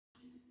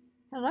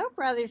Hello,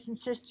 brothers and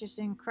sisters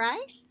in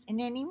Christ,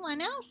 and anyone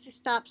else who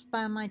stops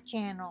by my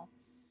channel.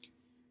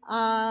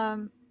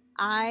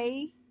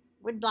 I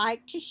would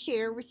like to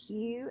share with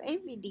you a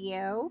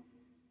video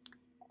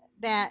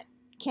that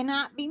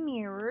cannot be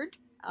mirrored,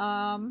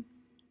 and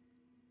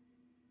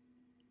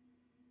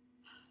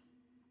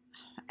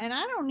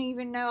I don't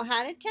even know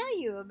how to tell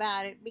you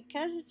about it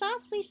because it's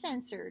awfully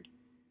censored.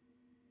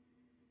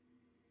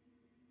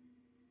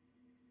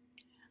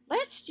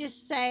 Let's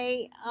just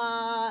say,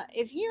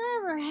 if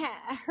you ever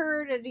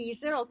heard of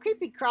these little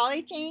creepy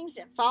crawly things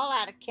that fall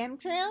out of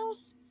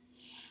chemtrails,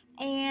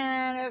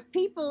 and of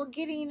people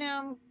getting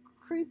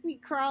creepy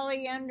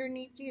crawly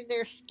underneath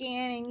their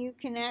skin, and you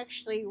can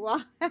actually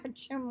watch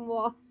them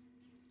walk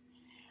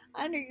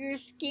under your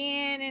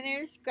skin, and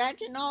they're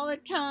scratching all the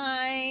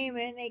time,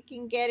 and they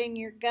can get in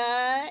your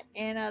gut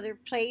and other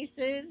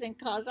places and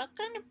cause all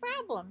kind of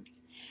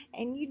problems.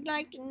 And you'd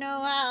like to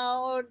know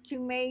how to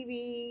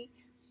maybe,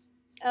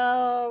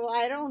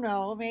 I don't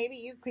know, maybe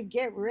you could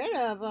get rid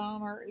of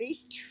them or at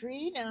least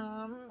treat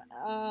them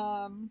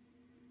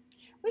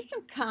with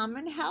some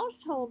common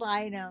household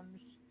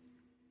items.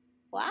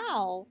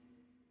 Wow,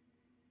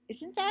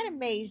 isn't that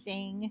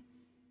amazing?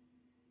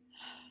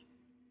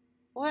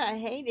 Boy, I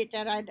hate it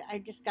that I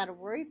just got to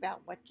worry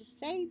about what to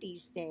say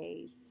these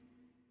days.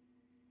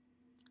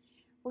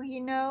 Well,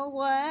 you know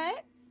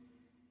what?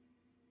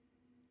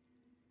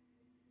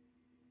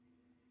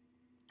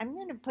 I'm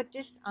going to put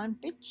this on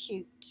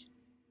BitChute.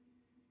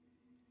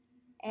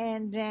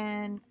 And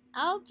then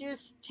I'll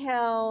just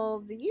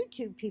tell the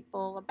YouTube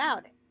people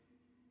about it.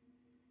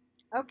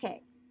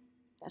 Okay,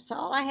 that's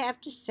all I have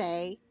to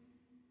say.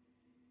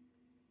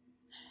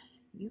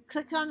 You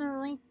click on the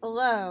link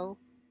below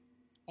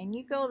and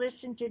you go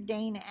listen to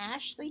Dana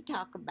Ashlie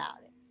talk about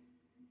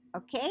it.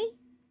 Okay?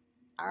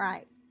 All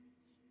right.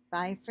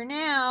 Bye for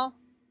now.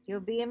 You'll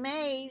be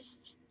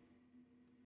amazed.